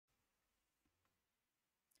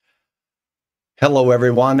Hello,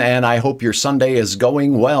 everyone, and I hope your Sunday is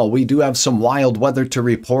going well. We do have some wild weather to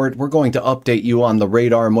report. We're going to update you on the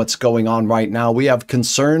radar and what's going on right now. We have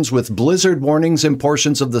concerns with blizzard warnings in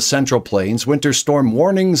portions of the Central Plains, winter storm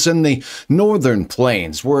warnings in the Northern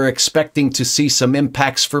Plains. We're expecting to see some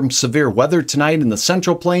impacts from severe weather tonight in the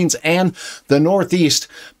Central Plains and the Northeast,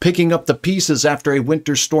 picking up the pieces after a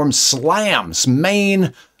winter storm slams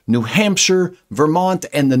Maine, New Hampshire, Vermont,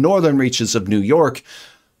 and the northern reaches of New York.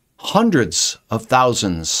 Hundreds of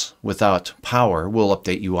thousands without power. We'll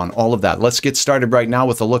update you on all of that. Let's get started right now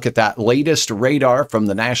with a look at that latest radar from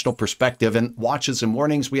the national perspective. And watches and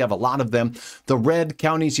warnings, we have a lot of them. The red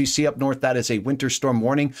counties you see up north, that is a winter storm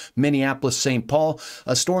warning. Minneapolis, St. Paul,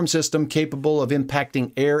 a storm system capable of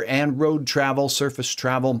impacting air and road travel, surface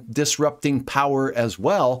travel, disrupting power as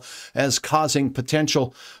well as causing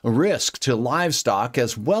potential risk to livestock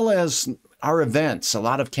as well as our events. A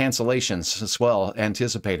lot of cancellations as well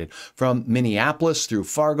anticipated from Minneapolis through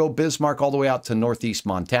Fargo, Bismarck, all the way out to northeast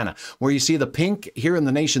Montana, where you see the pink here in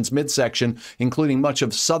the nation's midsection, including much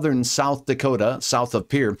of southern South Dakota, south of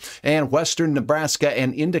Pierre, and western Nebraska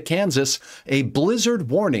and into Kansas. A blizzard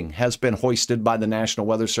warning has been hoisted by the National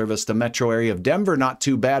Weather Service. The metro area of Denver, not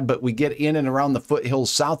too bad, but we get in and around the foothills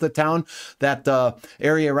south of town, that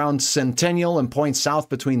area around Centennial and Point South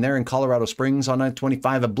between there and Colorado Springs on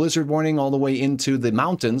I-25, a blizzard warning all the way into the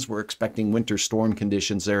mountains. We're expecting winter storm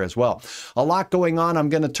conditions there as well. A lot going on. I'm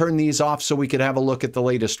going to turn these off so we could have a look at the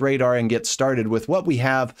latest radar and get started with what we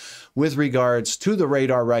have with regards to the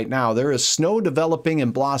radar right now. There is snow developing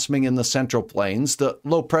and blossoming in the Central Plains. The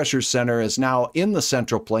low pressure center is now in the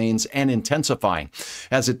Central Plains and intensifying.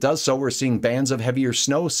 As it does so, we're seeing bands of heavier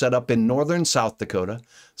snow set up in northern South Dakota,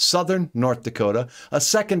 southern North Dakota, a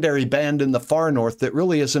secondary band in the far north that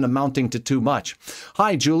really isn't amounting to too much.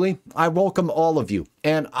 Hi, Julie. I welcome all of you,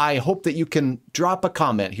 and I hope that you can drop a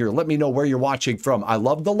comment here. Let me know where you're watching from. I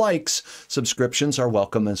love the likes. Subscriptions are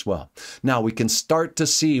welcome as well. Now we can start to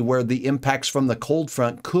see where the impacts from the cold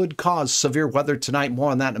front could cause severe weather tonight.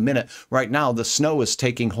 More on that in a minute. Right now, the snow is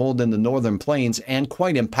taking hold in the northern plains and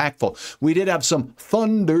quite impactful. We did have some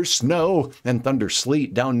thunder snow and thunder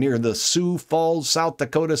sleet down near the Sioux Falls, South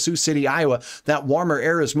Dakota, Sioux City, Iowa. That warmer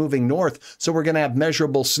air is moving north, so we're going to have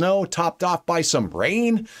measurable snow topped off by some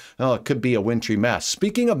rain. Oh, it could be a wintry mess.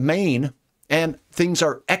 Speaking of Maine, and things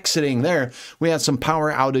are exiting there, we had some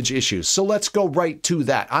power outage issues. So let's go right to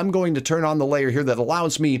that. I'm going to turn on the layer here that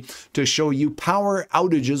allows me to show you power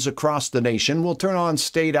outages across the nation. We'll turn on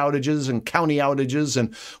state outages and county outages,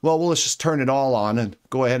 and well, let's just turn it all on and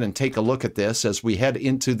go ahead and take a look at this as we head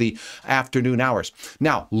into the afternoon hours.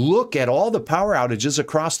 Now, look at all the power outages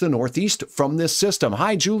across the Northeast from this system.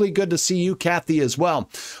 Hi, Julie. Good to see you. Kathy as well.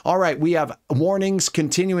 All right, we have warnings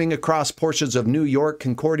continuing across portions of New York,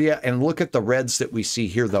 Concordia, and look at the reds that we see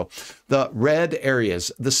here, though. The red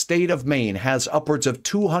areas, the state of Maine has upwards of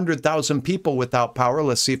 200,000 people without power.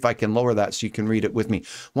 Let's see if I can lower that so you can read it with me.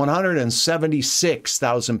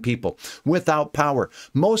 176,000 people without power.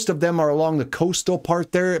 Most of them are along the coastal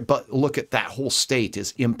part there, but look at that whole state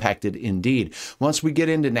is impacted indeed. Once we get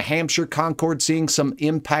into New Hampshire, Concord, seeing some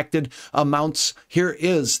impacted amounts. Here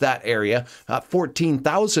is that area,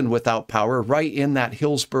 14,000 without power right in that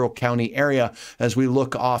Hillsborough County area. As we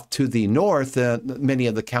look off to the north, many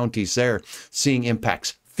of the counties there seeing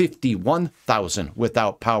impacts. 51,000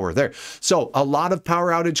 without power there. So a lot of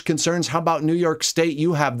power outage concerns. How about New York State?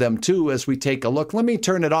 You have them too as we take a look. Let me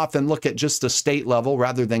turn it off and look at just the state level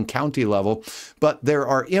rather than county level. But there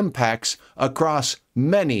are impacts across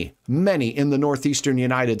many in the northeastern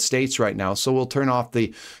United States right now. So we'll turn off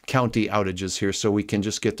the county outages here so we can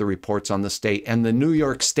just get the reports on the state. And the New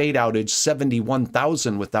York State outage,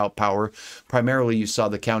 71,000 without power. Primarily you saw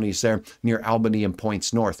the counties there near Albany and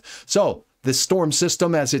Points North. So the storm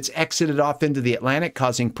system, as it's exited off into the Atlantic,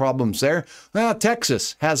 causing problems there.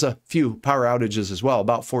 Texas has a few power outages as well,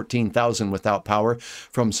 about 14,000 without power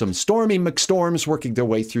from some stormy McStorms working their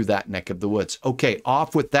way through that neck of the woods. Okay,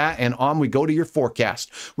 off with that and on we go to your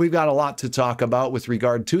forecast. We've got a lot to talk about with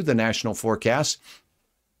regard to the national forecast.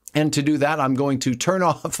 And to do that, I'm going to turn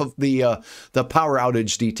off of the power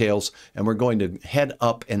outage details, and we're going to head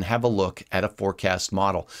up and have a look at a forecast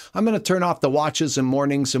model. I'm going to turn off the watches and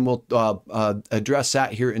mornings, and we'll address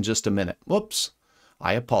that here in just a minute. Whoops.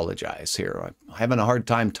 I apologize here. I'm having a hard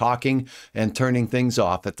time talking and turning things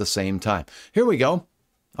off at the same time. Here we go.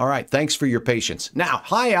 All right, thanks for your patience. Now,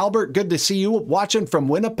 hi, Albert. Good to see you watching from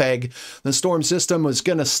Winnipeg. The storm system was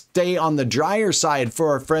going to stay on the drier side for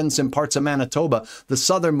our friends in parts of Manitoba. The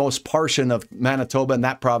southernmost portion of Manitoba and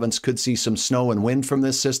that province could see some snow and wind from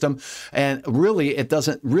this system. And really, it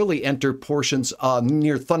doesn't really enter portions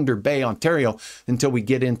near Thunder Bay, Ontario, until we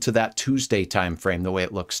get into that Tuesday time frame, the way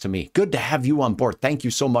it looks to me. Good to have you on board. Thank you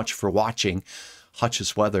so much for watching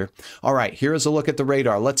Hutch's weather. All right, here's a look at the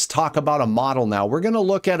radar. Let's talk about a model now. We're going to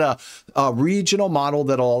look at a regional model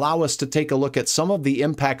that'll allow us to take a look at some of the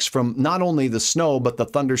impacts from not only the snow, but the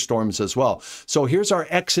thunderstorms as well. So here's our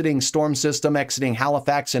exiting storm system, exiting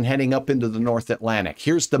Halifax and heading up into the North Atlantic.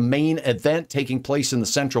 Here's the main event taking place in the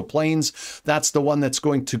Central Plains. That's the one that's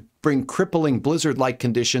going to bring crippling blizzard-like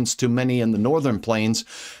conditions to many in the Northern Plains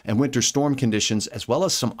and winter storm conditions, as well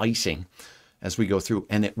as some icing as we go through,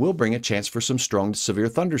 and it will bring a chance for some strong to severe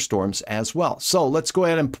thunderstorms as well. So let's go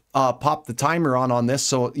ahead and pop the timer on this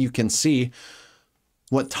so you can see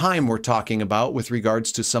what time we're talking about with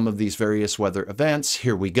regards to some of these various weather events.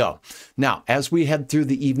 Here we go. Now, as we head through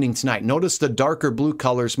the evening tonight, notice the darker blue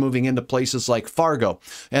colors moving into places like Fargo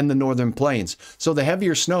and the Northern Plains. So the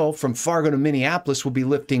heavier snow from Fargo to Minneapolis will be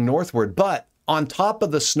lifting northward, but on top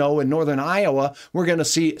of the snow in northern Iowa, we're going to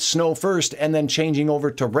see snow first and then changing over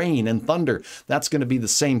to rain and thunder. That's going to be the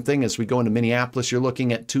same thing as we go into Minneapolis. You're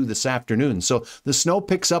looking at 2 this afternoon. So the snow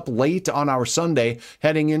picks up late on our Sunday,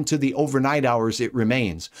 heading into the overnight hours. It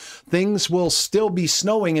remains. Things will still be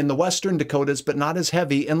snowing in the western Dakotas, but not as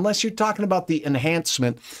heavy unless you're talking about the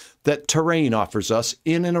enhancement that terrain offers us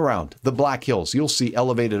in and around the Black Hills. You'll see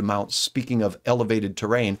elevated amounts. Speaking of elevated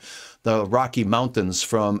terrain, the Rocky Mountains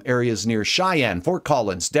from areas near Cheyenne, Fort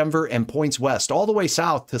Collins, Denver, and points west, all the way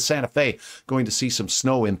south to Santa Fe, going to see some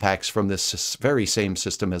snow impacts from this very same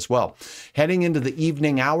system as well. Heading into the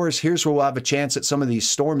evening hours, here's where we'll have a chance at some of these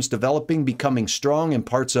storms developing, becoming strong in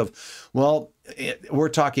parts of, well, we're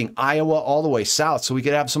talking Iowa all the way south, so we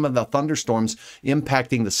could have some of the thunderstorms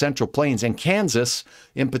impacting the Central Plains. And Kansas,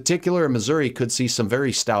 in particular, and Missouri could see some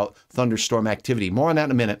very stout thunderstorm activity. More on that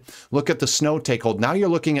in a minute. Look at the snow take hold. Now you're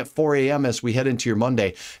looking at 4 a.m. as we head into your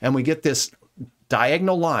Monday, and we get this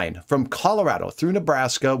diagonal line from Colorado through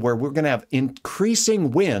Nebraska, where we're going to have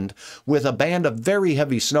increasing wind with a band of very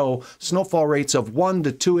heavy snow, snowfall rates of 1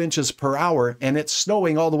 to 2 inches per hour, and it's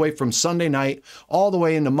snowing all the way from Sunday night all the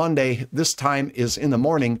way into Monday. This time is in the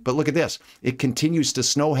morning, but look at this. It continues to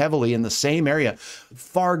snow heavily in the same area.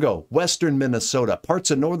 Fargo, western Minnesota,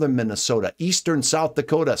 parts of northern Minnesota, eastern South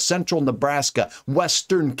Dakota, central Nebraska,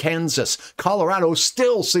 western Kansas, Colorado,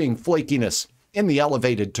 still seeing flakiness in the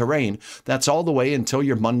elevated terrain. That's all the way until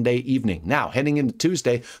your Monday evening. Now, heading into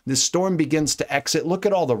Tuesday, this storm begins to exit. Look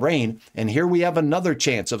at all the rain, and here we have another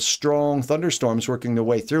chance of strong thunderstorms working their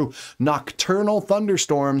way through. Nocturnal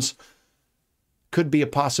thunderstorms could be a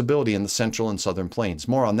possibility in the central and southern plains.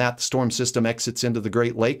 More on that. The storm system exits into the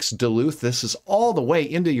Great Lakes, Duluth. This is all the way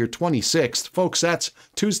into your 26th. Folks, that's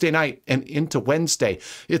Tuesday night and into Wednesday.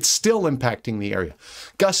 It's still impacting the area.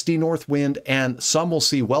 Gusty north wind, and some will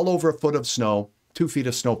see well over a foot of snow, 2 feet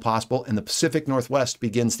of snow possible, and the Pacific Northwest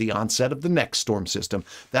begins the onset of the next storm system.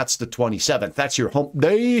 That's the 27th. That's your hump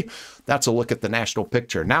day. That's a look at the national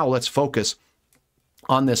picture. Now let's focus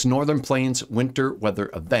on this Northern Plains winter weather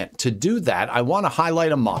event. To do that, I want to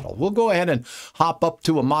highlight a model. We'll go ahead and hop up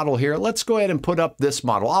to a model here. Let's go ahead and put up this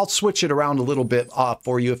model. I'll switch it around a little bit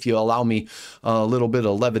for you if you allow me a little bit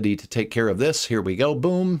of levity to take care of this. Here we go.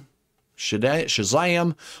 Boom.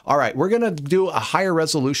 Shazam. All right, we're going to do a higher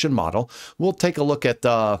resolution model. We'll take a look at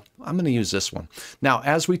I'm going to use this one. Now,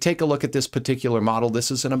 as we take a look at this particular model,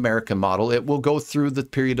 this is an American model. It will go through the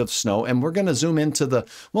period of snow, and we're going to zoom into the,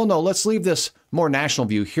 well, no, let's leave this more national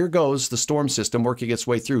view. Here goes the storm system working its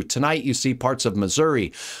way through. Tonight, you see parts of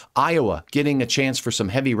Missouri, Iowa, getting a chance for some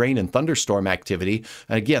heavy rain and thunderstorm activity.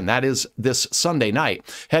 And again, that is this Sunday night.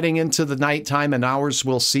 Heading into the nighttime and hours,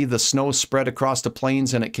 we'll see the snow spread across the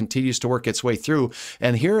plains, and it continues to work its way through.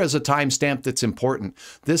 And here is a timestamp that's important.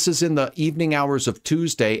 This is in the evening hours of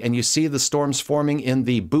Tuesday, and you see the storms forming in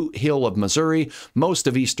the Boot Hill of Missouri, most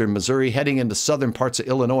of eastern Missouri, heading into southern parts of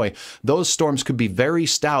Illinois. Those storms could be very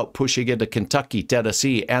stout, pushing into Kentucky,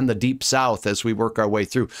 Tennessee, and the deep south as we work our way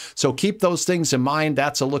through. So keep those things in mind.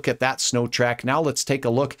 That's a look at that snow track. Now let's take a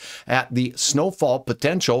look at the snowfall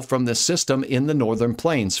potential from this system in the northern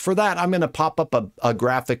plains. For that, I'm going to pop up a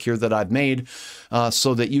graphic here that I've made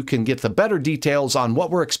so that you can get the better details on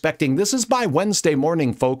what we're expecting. This is by Wednesday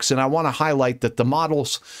morning, folks, and I want to highlight that the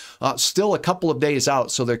model's still a couple of days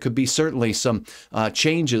out, so there could be certainly some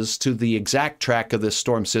changes to the exact track of this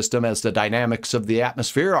storm system as the dynamics of the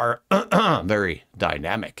atmosphere are very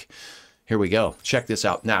dynamic. Here we go. Check this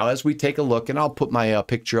out. Now, as we take a look, and I'll put my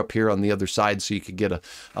picture up here on the other side so you could get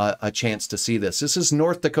a chance to see this. This is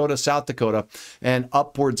North Dakota, South Dakota, and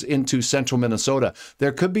upwards into central Minnesota.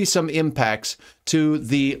 There could be some impacts to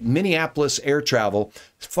the Minneapolis air travel.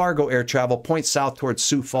 Fargo air travel points south towards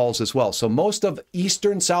Sioux Falls as well. So most of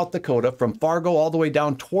eastern South Dakota, from Fargo all the way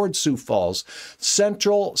down towards Sioux Falls,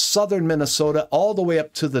 central, southern Minnesota, all the way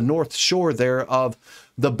up to the north shore there of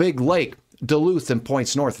the Big Lake, Duluth and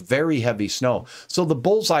points north, very heavy snow. So the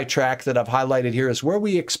bullseye track that I've highlighted here is where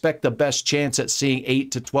we expect the best chance at seeing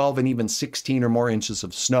 8 to 12 and even 16 or more inches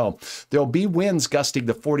of snow. There'll be winds gusting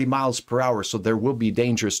to 40 miles per hour, so there will be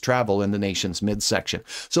dangerous travel in the nation's midsection.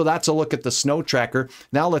 So that's a look at the snow tracker.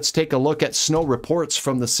 Now let's take a look at snow reports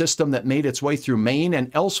from the system that made its way through Maine and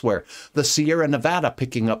elsewhere. The Sierra Nevada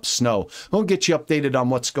picking up snow. We'll get you updated on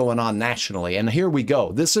what's going on nationally. And here we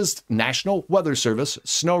go. This is National Weather Service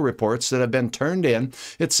snow reports that have been turned in.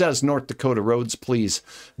 It says North Dakota roads. Please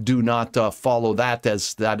do not follow that,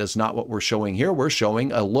 as that is not what we're showing here. We're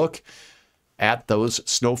showing a look at those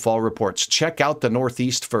snowfall reports. Check out the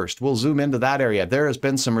Northeast first. We'll zoom into that area. There has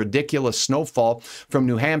been some ridiculous snowfall from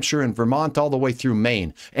New Hampshire and Vermont all the way through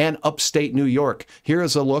Maine and upstate New York. Here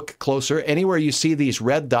is a look closer. Anywhere you see these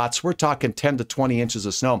red dots, we're talking 10 to 20 inches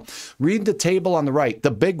of snow. Read the table on the right.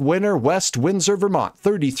 The big winner, West Windsor, Vermont,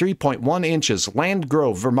 33.1 inches.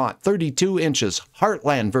 Landgrove, Vermont, 32 inches.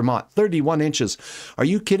 Heartland, Vermont, 31 inches. Are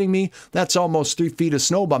you kidding me? That's almost 3 feet of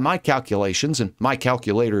snow by my calculations, and my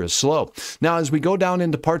calculator is slow. Now, as we go down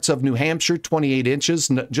into parts of New Hampshire, 28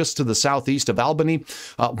 inches, just to the southeast of Albany.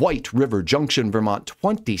 White River Junction, Vermont,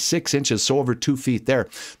 26 inches, so over 2 feet there.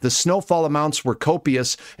 The snowfall amounts were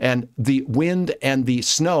copious, and the wind and the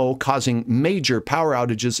snow causing major power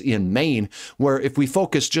outages in Maine, where if we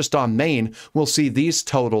focus just on Maine, we'll see these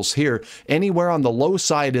totals here. Anywhere on the low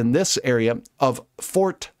side in this area of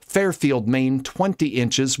Fort Fairfield, Maine, 20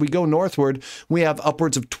 inches. We go northward, we have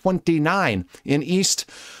upwards of 29 in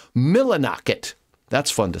East Millinocket.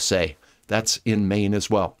 That's fun to say. That's in Maine as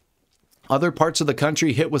well. Other parts of the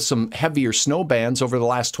country hit with some heavier snow bands over the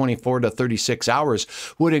last 24 to 36 hours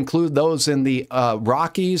would include those in the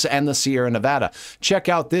Rockies and the Sierra Nevada. Check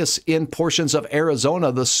out this in portions of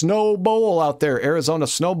Arizona, the Snow Bowl out there. Arizona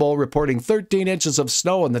Snow Bowl reporting 13 inches of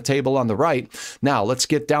snow in the table on the right. Now let's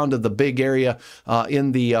get down to the big area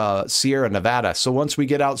in the Sierra Nevada. So once we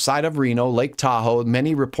get outside of Reno, Lake Tahoe,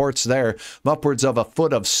 many reports there of upwards of a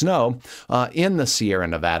foot of snow in the Sierra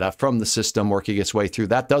Nevada from the system working its way through.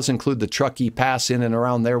 That does include the Truckee Pass in and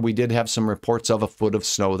around there. We did have some reports of a foot of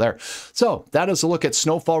snow there. So that is a look at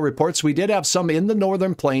snowfall reports. We did have some in the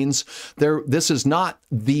northern plains. This is not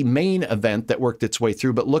the main event that worked its way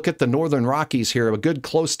through, but look at the northern Rockies here, a good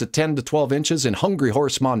close to 10 to 12 inches in Hungry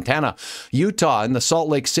Horse, Montana. Utah in the Salt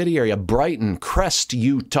Lake City area, Brighton, Crest,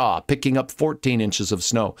 Utah, picking up 14 inches of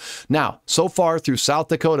snow. Now, so far through South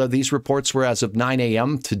Dakota, these reports were as of 9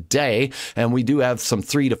 a.m. today, and we do have some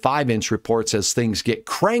 3 to 5 inch reports as things get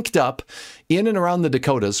cranked up in and around the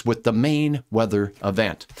Dakotas with the main weather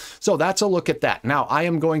event. So that's a look at that. Now I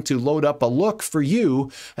am going to load up a look for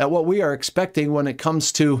you at what we are expecting when it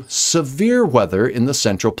comes to severe weather in the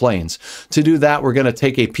Central Plains. To do that, we're going to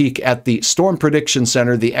take a peek at the Storm Prediction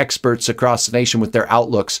Center, the experts across the nation with their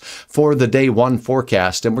outlooks for the day one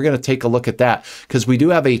forecast. And we're going to take a look at that because we do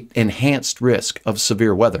have an enhanced risk of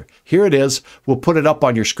severe weather. Here it is. We'll put it up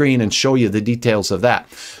on your screen and show you the details of that.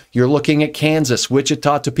 You're looking at Kansas,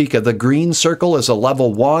 Wichita, Topeka. The green circle is a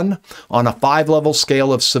level 1 on a 5-level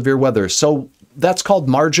scale of severe weather. So that's called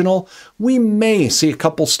marginal. We may see a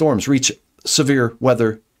couple storms reach severe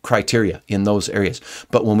weather criteria in those areas.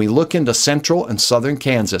 But when we look into central and southern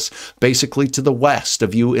Kansas, basically to the west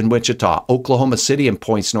of you in Wichita, Oklahoma City and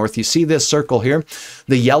points north, you see this circle here.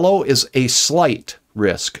 The yellow is a slight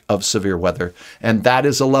risk of severe weather, and that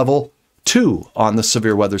is a level 2 on the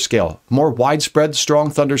severe weather scale. More widespread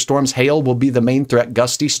strong thunderstorms, hail will be the main threat,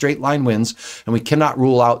 gusty straight line winds, and we cannot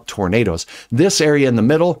rule out tornadoes. This area in the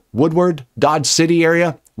middle, Woodward, Dodge City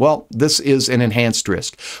area, well, this is an enhanced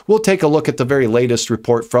risk. We'll take a look at the very latest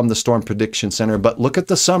report from the Storm Prediction Center, but look at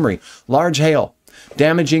the summary. Large hail,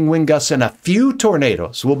 damaging wind gusts, and a few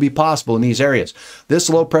tornadoes will be possible in these areas. This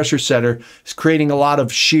low pressure center is creating a lot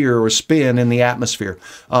of shear or spin in the atmosphere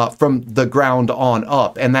from the ground on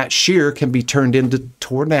up, and that shear can be turned into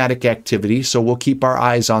tornadic activity, so we'll keep our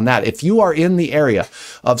eyes on that. If you are in the area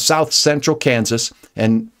of south central Kansas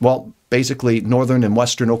and, well, basically northern and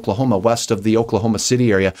western Oklahoma, west of the Oklahoma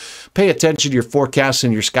City area. Pay attention to your forecasts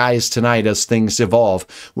and your skies tonight as things evolve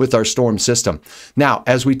with our storm system. Now,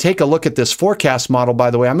 as we take a look at this forecast model,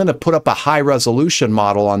 by the way, I'm going to put up a high resolution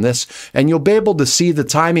model on this, and you'll be able to see the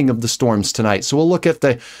timing of the storms tonight. So we'll look at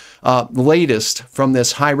the latest from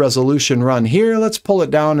this high resolution run here. Let's pull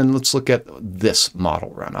it down and let's look at this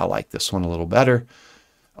model run. I like this one a little better.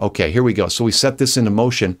 Okay, here we go. So we set this into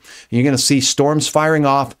motion. You're going to see storms firing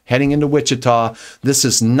off, heading into Wichita. This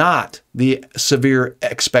is not the severe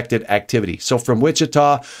expected activity. So from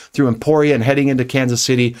Wichita through Emporia and heading into Kansas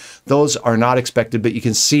City, those are not expected, but you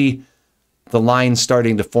can see the line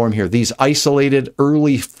starting to form here. These isolated,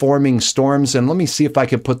 early forming storms. And let me see if I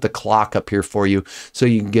can put the clock up here for you so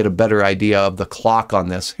you can get a better idea of the clock on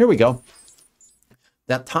this. Here we go.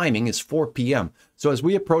 That timing is 4 p.m. So as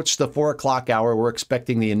we approach the 4 o'clock hour, we're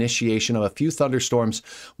expecting the initiation of a few thunderstorms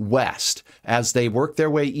west. As they work their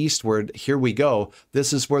way eastward, here we go.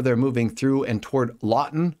 This is where they're moving through and toward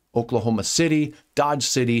Lawton, Oklahoma City, Dodge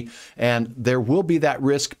City, and there will be that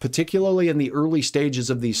risk, particularly in the early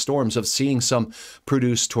stages of these storms, of seeing some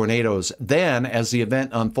produce tornadoes. Then, as the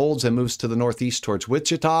event unfolds and moves to the northeast towards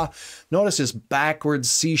Wichita, notice this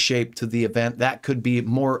backwards C shape to the event. That could be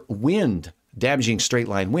more wind, damaging straight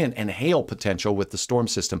line wind and hail potential with the storm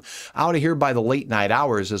system out of here by the late night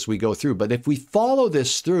hours as we go through. But if we follow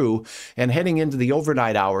this through and heading into the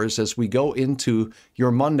overnight hours as we go into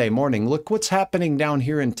your Monday morning, look what's happening down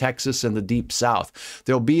here in Texas and the deep south.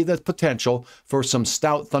 There'll be the potential for some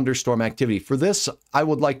stout thunderstorm activity. For this, I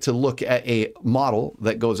would like to look at a model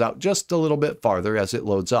that goes out just a little bit farther as it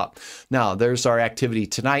loads up. Now, there's our activity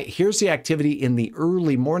tonight. Here's the activity in the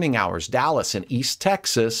early morning hours. Dallas and East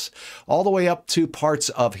Texas, all the way up to parts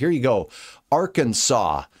of, here you go,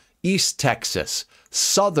 Arkansas, East Texas,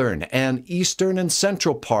 southern and eastern and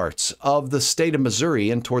central parts of the state of Missouri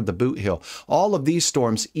and toward the Boot Hill. All of these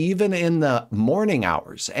storms, even in the morning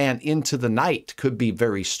hours and into the night, could be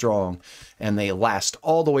very strong, and they last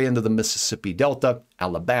all the way into the Mississippi Delta,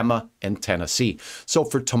 Alabama, and Tennessee. So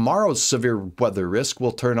for tomorrow's severe weather risk,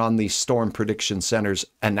 we'll turn on the Storm Prediction Center's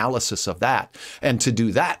analysis of that. And to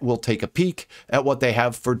do that, we'll take a peek at what they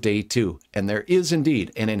have for day 2. And there is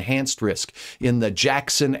indeed an enhanced risk in the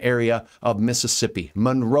Jackson area of Mississippi,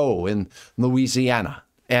 Monroe in Louisiana,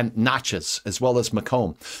 and Natchez, as well as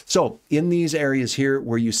Macomb. So in these areas here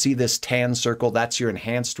where you see this tan circle, that's your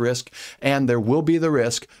enhanced risk. And there will be the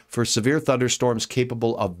risk for severe thunderstorms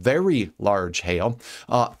capable of very large hail,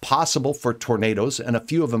 possible for tornadoes, and a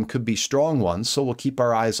few of them could be strong ones. So we'll keep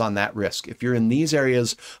our eyes on that risk. If you're in these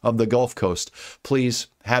areas of the Gulf Coast, please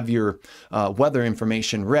have your weather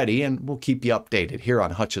information ready, and we'll keep you updated here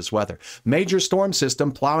on Hutch's Weather. Major storm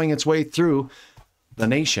system plowing its way through the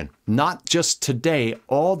nation, not just today,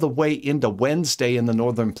 all the way into Wednesday in the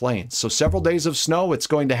northern plains. So several days of snow, it's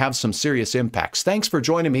going to have some serious impacts. Thanks for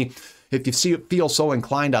joining me. If you feel so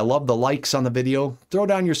inclined, I love the likes on the video. Throw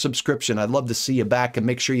down your subscription. I'd love to see you back, and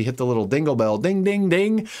make sure you hit the little dingle bell, ding, ding,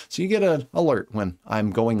 ding, so you get an alert when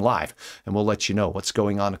I'm going live. And we'll let you know what's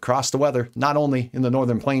going on across the weather, not only in the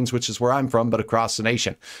northern plains, which is where I'm from, but across the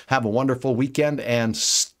nation. Have a wonderful weekend, and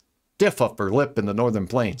stiff upper lip in the northern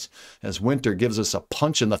plains as winter gives us a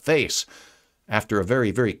punch in the face after a very,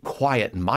 very quiet and mild